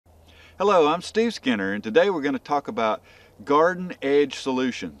Hello, I'm Steve Skinner, and today we're going to talk about garden edge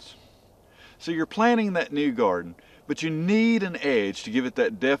solutions. So you're planting that new garden, but you need an edge to give it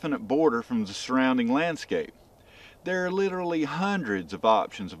that definite border from the surrounding landscape. There are literally hundreds of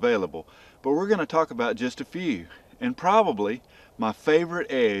options available, but we're going to talk about just a few. And probably my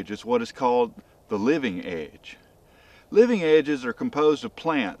favorite edge is what is called the living edge. Living edges are composed of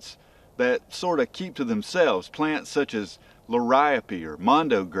plants that sort of keep to themselves. Plants such as liriope or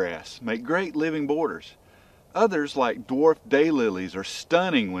mondo grass make great living borders. Others, like dwarf daylilies, are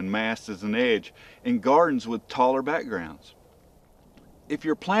stunning when massed as an edge in gardens with taller backgrounds. If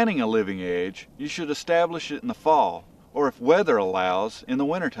you're planting a living edge, you should establish it in the fall, or if weather allows, in the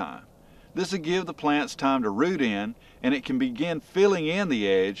wintertime. This will give the plants time to root in, and it can begin filling in the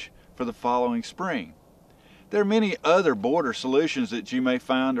edge for the following spring. There are many other border solutions that you may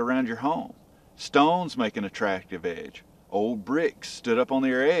find around your home. Stones make an attractive edge. Old bricks stood up on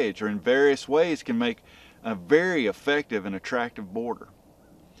their edge or in various ways can make a very effective and attractive border.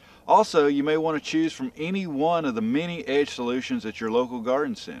 Also, you may want to choose from any one of the many edge solutions at your local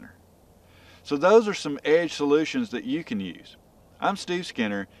garden center. So those are some edge solutions that you can use. I'm Steve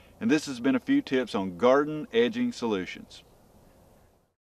Skinner, and this has been a few tips on garden edging solutions.